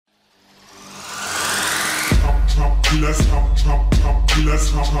Alright,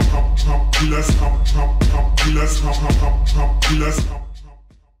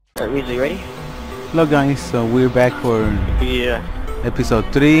 ReZo, you ready? Hello guys, so we're back for episode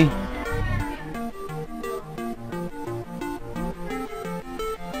 3.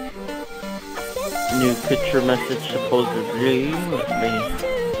 New picture message supposedly. Okay,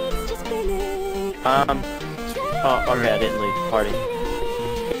 I didn't leave the party.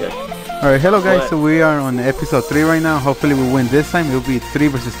 Good. Alright, hello guys, so we are on episode 3 right now. Hopefully we win this time. It'll be 3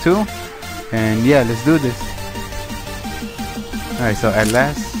 versus 2. And yeah, let's do this. Alright, so at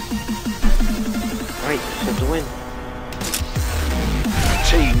last. Alright, so to win.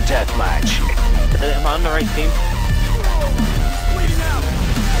 Team deathmatch. Am I on the right team?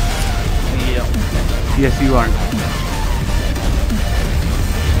 Yeah. Yes, you are.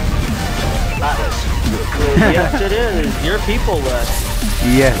 Yes, it is. Your people left.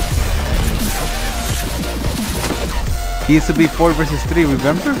 Yes. He used to be 4 versus 3,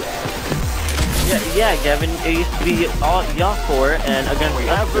 remember? Yeah, Gavin. It used to be all y'all 4 and against We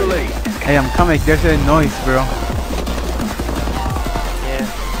have the lead. Hey, I'm coming. There's a noise, bro. Yeah.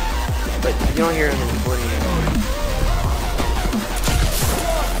 But you don't hear him in the recording anymore.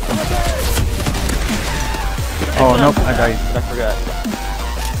 Oh, nope, I died. I forgot.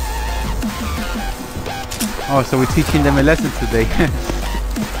 Oh, so we're teaching them a lesson today.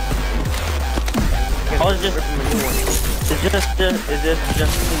 I was just from a new one. Is this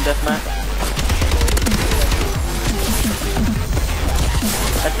just team deathmatch?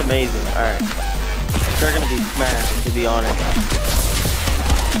 That's amazing. Alright. They're gonna be smashed, to be honest.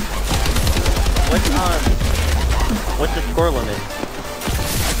 What's the score limit?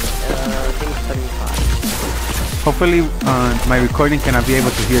 I think 75. Hopefully my recording cannot be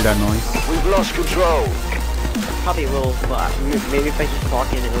able to hear that noise. We've lost control. Probably will, but maybe if I just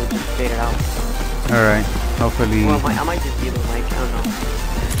talk in it will just fade it out. Alright, hopefully. Well, I might just mute the mic, I don't know.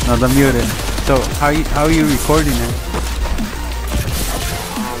 No, don't mute it. So, how are you recording it?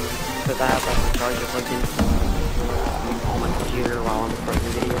 Because I have like my charger plugged in on my computer while I'm recording the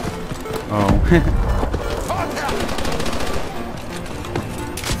video. Oh.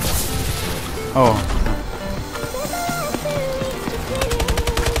 Oh.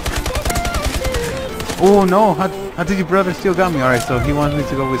 Oh no, how did your brother still got me? Alright, so he wants me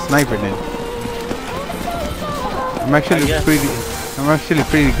to go with sniper then. I'm actually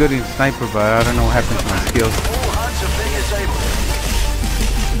pretty good in sniper, but I don't know what happened to my skills.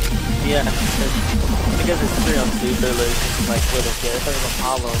 Yeah, because it's 3 on 2, they're like little kids. It's like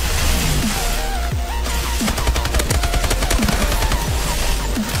Apollo.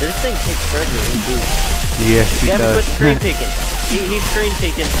 This thing takes forever to reboot. Yes, he Gavin does. quit screen peeking. He's screen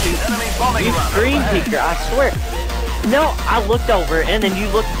peeking too. You screen peeker, I swear. No, I looked over and then you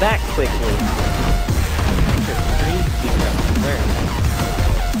looked back quickly. You're a screen peeker, I swear.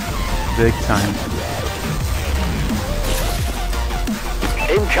 Big time.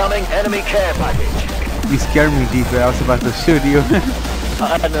 Incoming enemy care package. You scared me, deep. I was about to shoot you.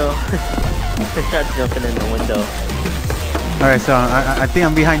 I know. I tried jumping in the window. Alright, so I think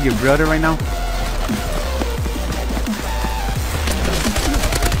I'm behind your brother right now.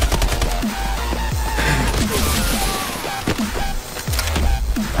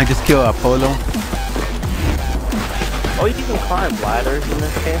 I just killed Apollo. Oh, you can climb ladders in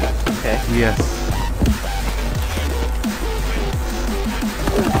this game? Okay. Yes.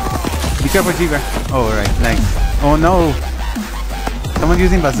 Be careful, Giga. Oh, right, nice. Oh no! Someone's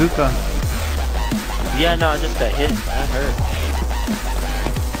using bazooka. Yeah, no, I just got hit. That hurt.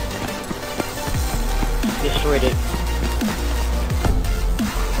 Destroyed it.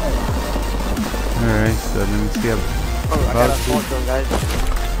 Alright, so let me see. Oh, I got a assault drone, guys.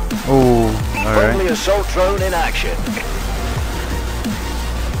 Oh, alright. Friendly assault drone in action.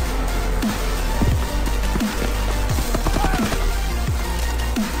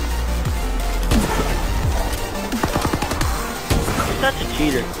 You're such a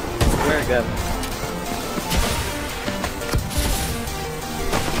cheater. Where it go?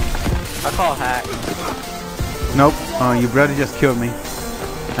 I call hack. Nope, your brother just killed me.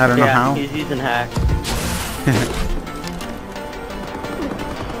 I don't know how. He's using hack.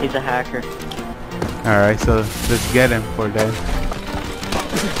 He's a hacker. Alright, so let's get him for that.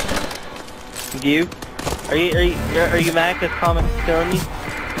 You? Are you mad because Comic's killing you?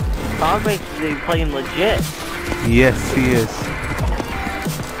 Comic's playing legit. Yes, he is.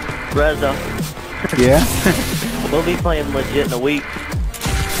 ReZo. Yeah? We'll be playing legit in a week.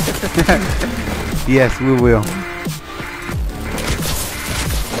 Yes, we will.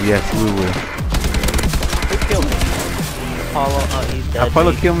 Yes, we will. Who killed me? Apollo. Oh, he's dead.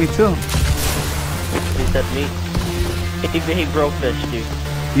 Apollo meat. killed me too. He's dead meat. He broke this, dude.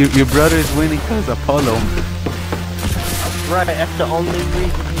 Your brother is winning because of Apollo. Right, that's the only reason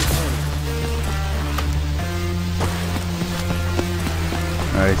he's winning.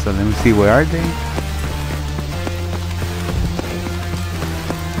 Alright, so let me see, where are they?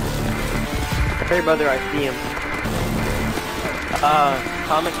 Hey brother, I see him.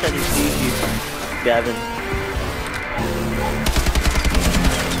 Comic said he sees you, Gavin.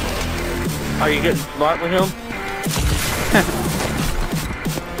 Are you getting smart with him?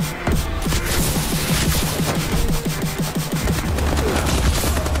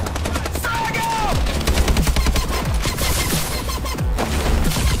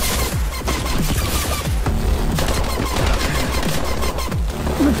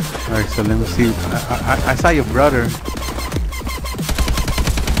 Alright, so let me see. I saw your brother.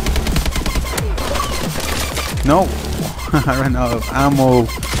 No! I ran out of ammo.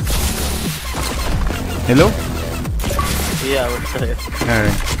 Hello? Yeah, we're still here.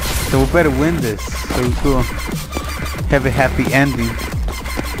 Alright. So we better win this. So we could have a happy ending.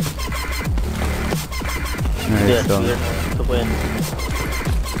 Alright, Yes, so to win.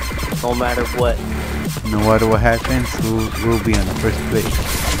 No matter what. no matter what happens, we'll be on the first place.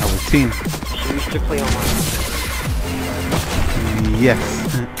 Our team. Should we strictly online? Yes.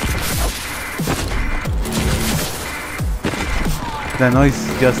 The noise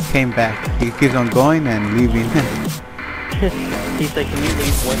just came back. He keeps on going and leaving. He said, can you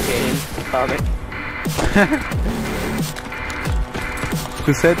leave one game, Comic?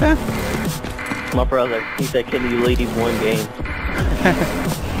 Who said that? My brother. He said, can you leave one game?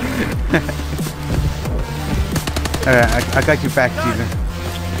 Alright, I got you back, Steven.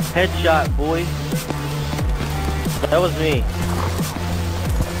 Headshot, boy. That was me.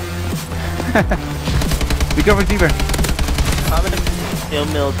 Be careful, Steven. Comic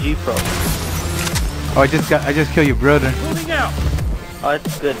MLG Pro. Oh, I just killed your brother. Moving out. Oh,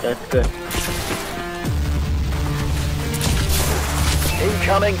 that's good. That's good.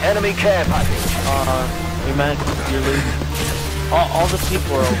 Incoming enemy care package. Imagine you're losing. All the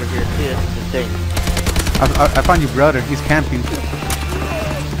people are over here. See, that's the thing. I found your brother. He's camping.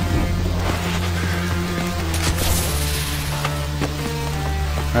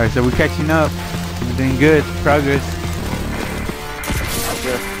 Alright, so we're catching up. We're doing good. Progress.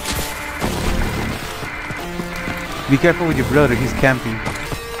 Good. Be careful with your brother. He's camping.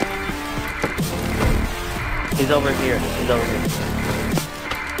 He's over here. He's over here.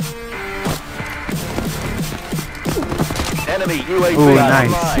 Enemy UAV Oh,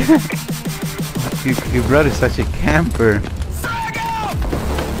 online. nice. Your brother's such a camper.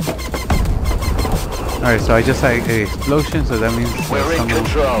 Alright, so I just had an explosion, so that means We're in someone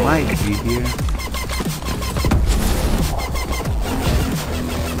control. might be here.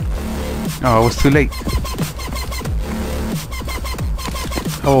 Oh, I was too late.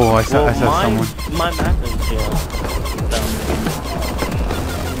 Oh, I saw someone. My map is here.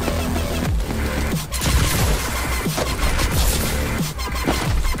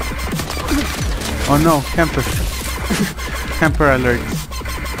 Oh no, camper. Camper alert.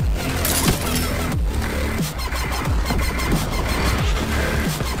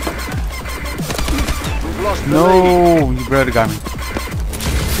 We've lost the lead. No, your brother got me.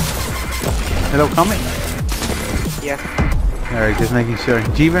 Hello, Comic? Yeah. Alright, just making sure.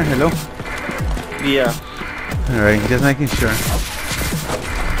 Jeever, hello? Yeah. Alright, just making sure.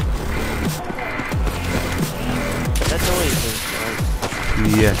 That's always good.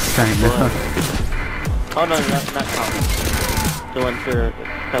 Yes, I know. Oh no, not coming. The ones that are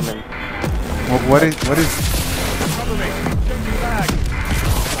coming. What is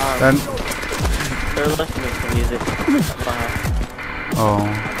that? They're listening to music. Oh.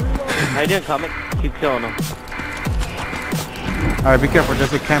 How you doing, Comic? Keep killing them. Alright, be careful,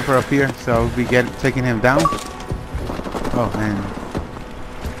 there's a camper up here, so I'll be taking him down. Oh, and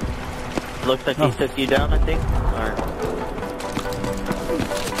Looks like he took you down, I think. Or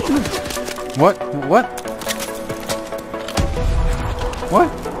what?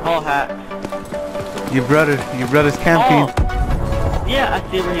 oh, hat. Your brother's camping. Oh. Yeah, I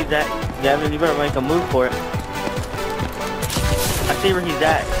see where he's at. Gavin, you better make a move for it. I see where he's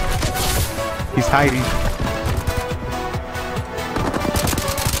at. He's hiding.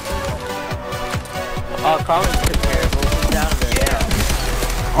 Oh, Colin took care of him. He's down there now.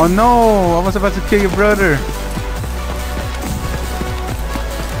 Oh no! I was about to kill your brother.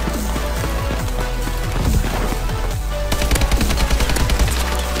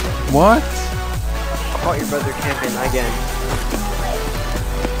 What? I caught your brother camping again.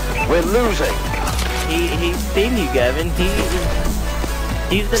 We're losing. He's seen you, Gavin.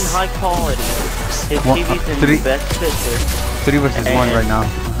 He's in high quality. His TV's in the best picture. 3 versus 1 right now.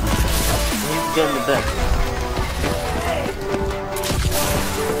 He's getting the best.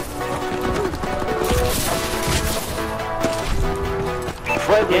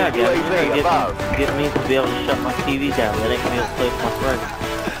 Friendly Yeah, guys, UAV above. get me to be able to shut my TV down. Then I can be able to play with my friends.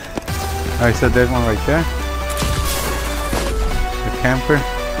 Alright, so there's one right there. The camper.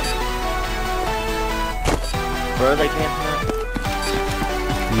 Where are they camping at?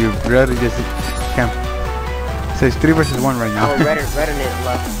 Your brother just camp. So it's 3 versus 1 right now. Oh, Redder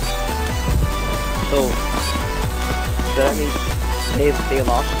left. So that means they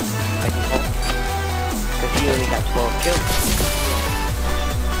lost. I can hope. Because he only got 12 kills.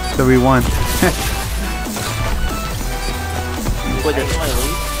 So we won. Wait, did someone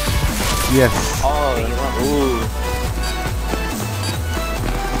leave? Yes. Oh, you won. Ooh.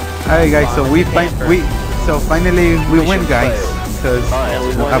 Alright guys, so finally we win, guys. Because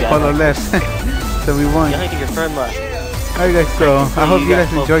Apollo left. So we won. Your friend left. Alright guys, so I hope you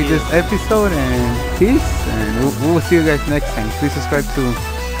guys enjoyed this episode, and peace, and we will see you guys next time. Please subscribe to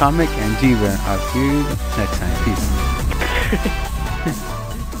Comic and G-Bear. I'll see you next time. Peace.